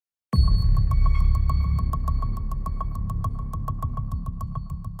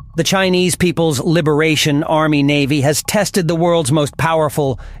The Chinese People's Liberation Army Navy has tested the world's most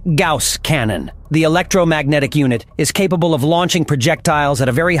powerful Gauss cannon. The electromagnetic unit is capable of launching projectiles at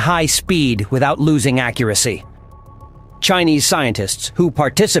a very high speed without losing accuracy. Chinese scientists who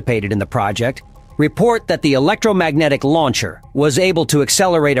participated in the project report that the electromagnetic launcher was able to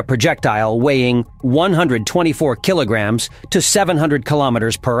accelerate a projectile weighing 124 kilograms to 700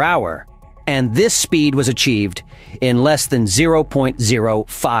 kilometers per hour, and this speed was achieved in less than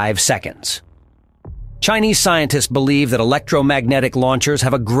 0.05 seconds. Chinese scientists believe that electromagnetic launchers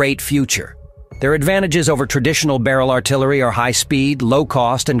have a great future. Their advantages over traditional barrel artillery are high speed, low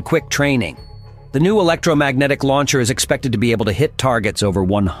cost, and quick training. The new electromagnetic launcher is expected to be able to hit targets over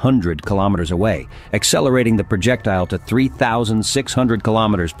 100 kilometers away, accelerating the projectile to 3,600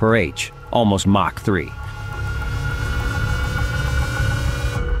 kilometers per h, almost Mach 3.